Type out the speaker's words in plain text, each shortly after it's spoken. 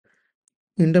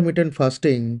Intermittent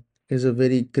fasting is a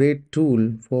very great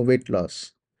tool for weight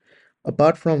loss.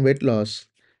 Apart from weight loss,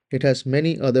 it has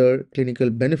many other clinical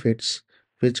benefits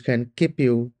which can keep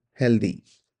you healthy.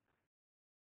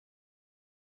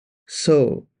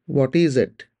 So, what is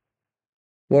it?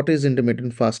 What is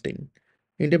intermittent fasting?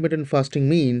 Intermittent fasting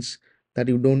means that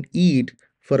you don't eat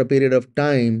for a period of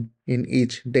time in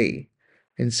each day.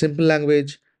 In simple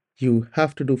language, you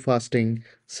have to do fasting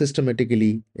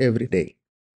systematically every day.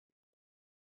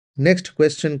 Next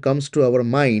question comes to our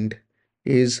mind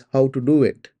is how to do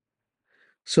it.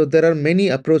 So there are many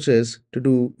approaches to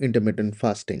do intermittent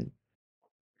fasting.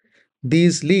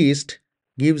 These list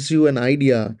gives you an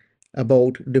idea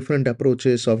about different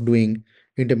approaches of doing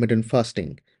intermittent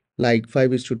fasting, like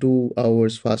 5 is to 2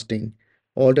 hours fasting,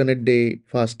 alternate day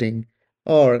fasting,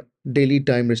 or daily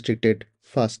time restricted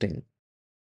fasting.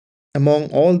 Among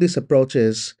all these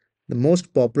approaches, the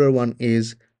most popular one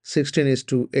is 16 is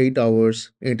to 8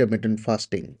 hours intermittent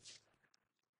fasting.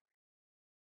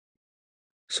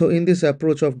 So, in this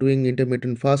approach of doing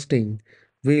intermittent fasting,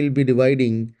 we will be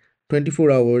dividing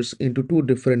 24 hours into two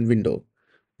different windows.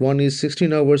 One is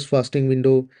 16 hours fasting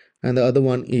window and the other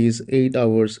one is 8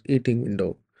 hours eating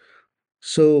window.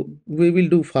 So, we will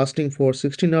do fasting for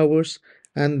 16 hours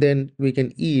and then we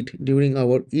can eat during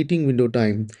our eating window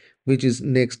time, which is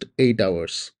next 8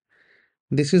 hours.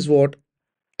 This is what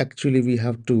actually we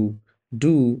have to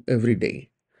do every day.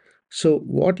 So,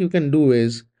 what you can do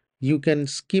is you can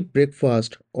skip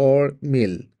breakfast or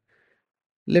meal.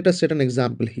 Let us set an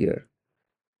example here.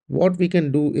 What we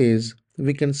can do is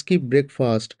we can skip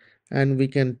breakfast and we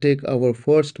can take our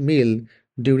first meal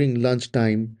during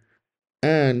lunchtime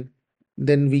and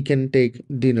then we can take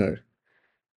dinner.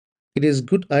 It is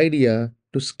good idea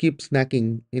to skip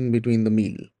snacking in between the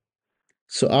meal.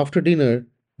 So after dinner,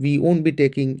 we won't be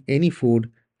taking any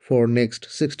food for next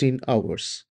 16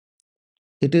 hours.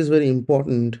 It is very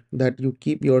important that you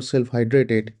keep yourself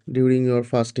hydrated during your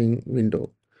fasting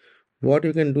window. What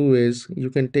you can do is you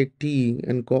can take tea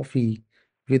and coffee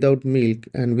without milk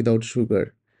and without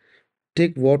sugar.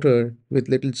 Take water with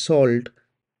little salt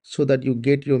so that you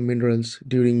get your minerals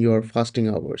during your fasting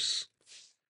hours.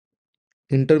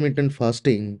 Intermittent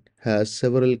fasting has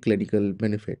several clinical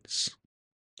benefits.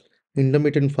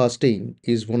 Intermittent fasting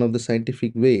is one of the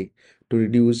scientific way to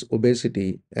reduce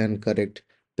obesity and correct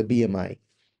the BMI.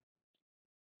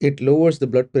 It lowers the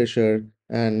blood pressure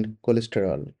and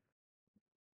cholesterol.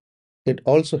 It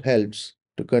also helps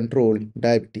to control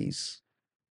diabetes.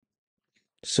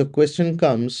 So question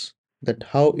comes that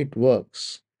how it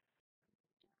works.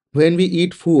 When we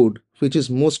eat food, which is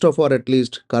most of or at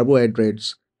least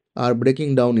carbohydrates, are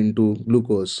breaking down into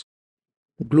glucose.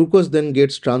 Glucose then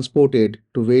gets transported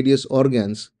to various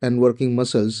organs and working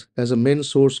muscles as a main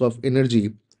source of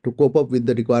energy to cope up with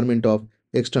the requirement of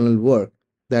external work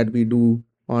that we do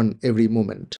on every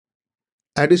moment.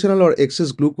 Additional or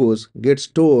excess glucose gets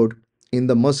stored in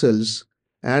the muscles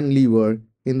and liver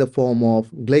in the form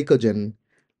of glycogen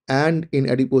and in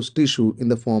adipose tissue in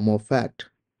the form of fat.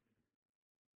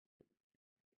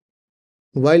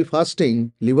 While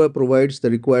fasting, liver provides the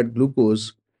required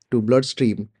glucose to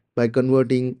bloodstream by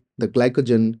converting the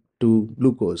glycogen to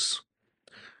glucose.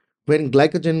 When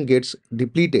glycogen gets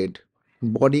depleted,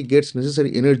 body gets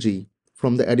necessary energy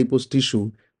from the adipose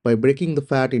tissue by breaking the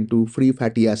fat into free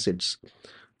fatty acids,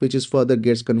 which is further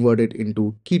gets converted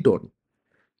into ketone.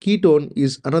 Ketone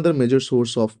is another major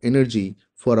source of energy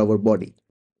for our body.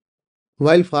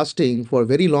 While fasting for a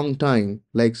very long time,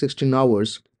 like 16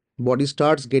 hours, body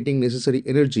starts getting necessary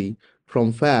energy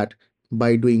from fat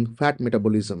by doing fat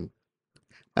metabolism.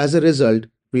 As a result,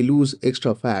 we lose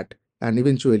extra fat and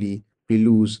eventually we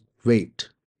lose weight.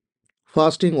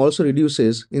 Fasting also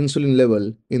reduces insulin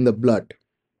level in the blood.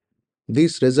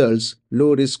 This results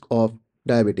low risk of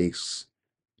diabetes.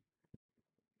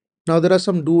 Now there are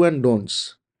some do and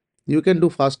don'ts. You can do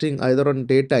fasting either on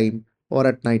daytime or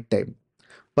at night time,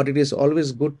 but it is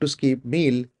always good to skip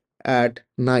meal at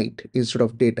night instead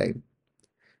of daytime.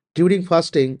 During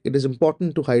fasting, it is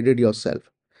important to hydrate yourself.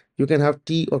 You can have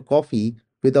tea or coffee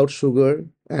without sugar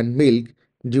and milk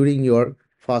during your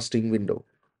fasting window.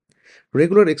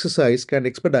 Regular exercise can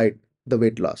expedite the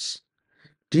weight loss.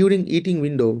 During eating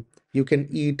window, you can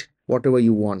eat whatever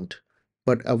you want,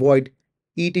 but avoid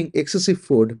eating excessive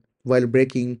food while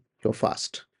breaking your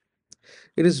fast.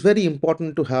 It is very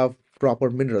important to have proper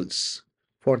minerals.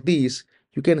 For these,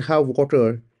 you can have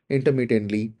water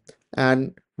intermittently,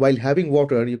 and while having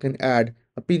water, you can add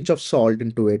a pinch of salt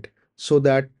into it so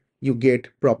that you get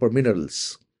proper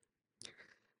minerals.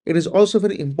 It is also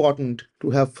very important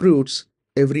to have fruits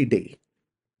every day.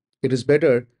 It is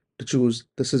better to choose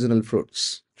the seasonal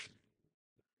fruits.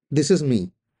 This is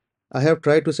me. I have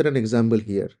tried to set an example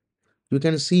here. You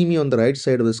can see me on the right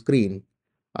side of the screen.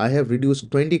 I have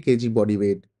reduced 20 kg body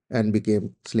weight and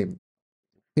became slim.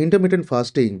 Intermittent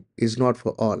fasting is not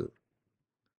for all.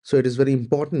 So it is very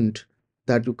important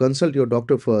that you consult your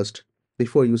doctor first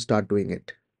before you start doing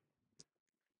it.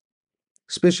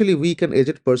 Especially weak and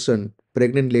aged person,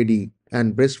 pregnant lady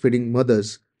and breastfeeding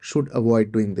mothers should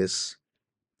avoid doing this.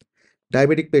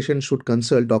 Diabetic patients should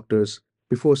consult doctors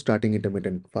before starting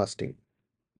intermittent fasting.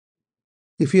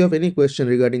 If you have any question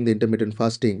regarding the intermittent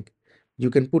fasting, you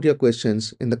can put your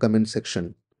questions in the comment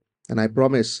section. And I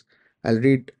promise I'll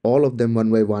read all of them one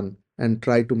by one and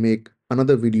try to make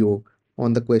another video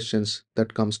on the questions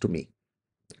that comes to me.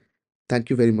 Thank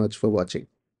you very much for watching.